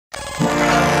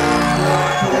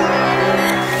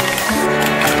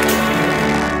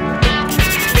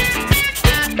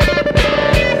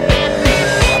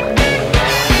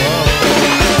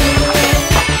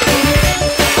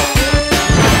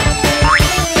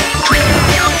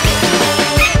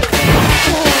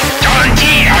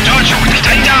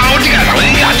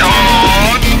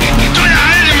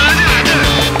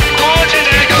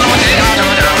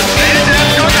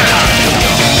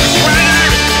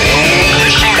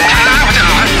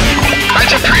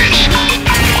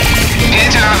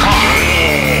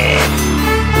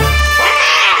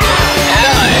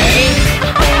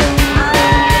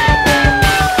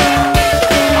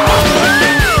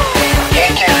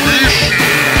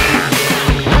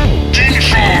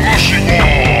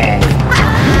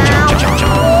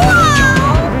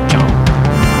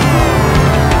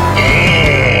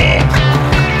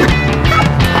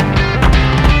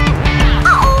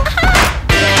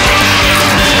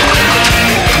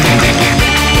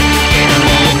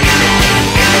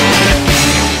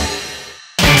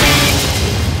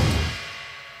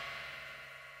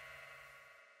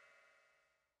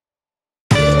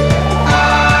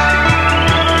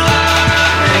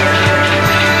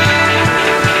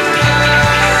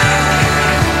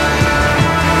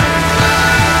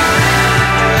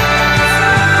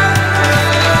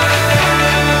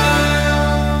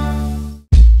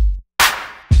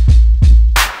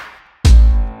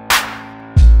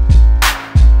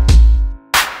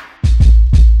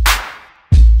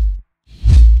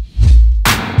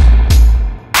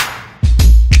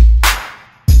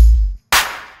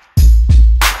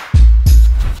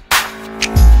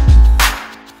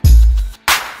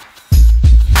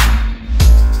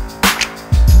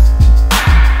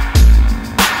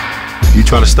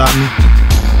Try to stop me?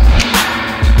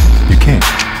 You can't.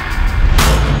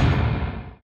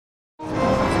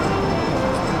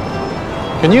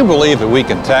 Can you believe that we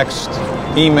can text,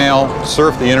 email,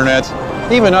 surf the internet,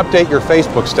 even update your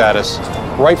Facebook status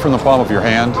right from the palm of your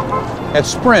hand? At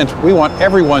Sprint, we want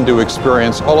everyone to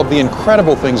experience all of the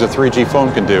incredible things a 3G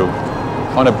phone can do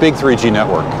on a big 3G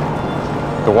network.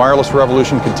 The wireless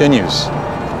revolution continues.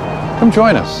 Come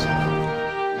join us.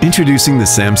 Introducing the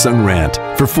Samsung Rant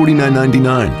for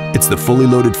 $49.99. It's the fully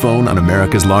loaded phone on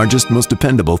America's largest, most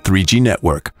dependable 3G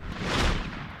network.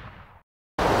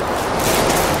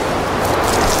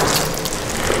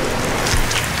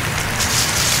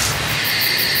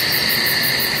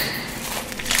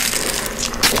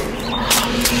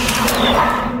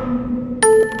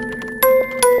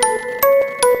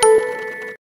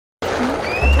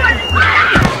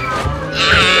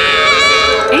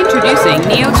 Introducing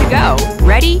Neo to Go.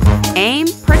 Ready, aim,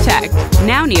 protect.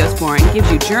 Now Neosporin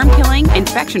gives you germ-killing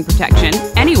infection protection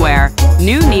anywhere.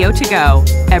 New Neo to Go.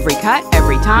 Every cut,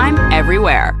 every time,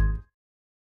 everywhere.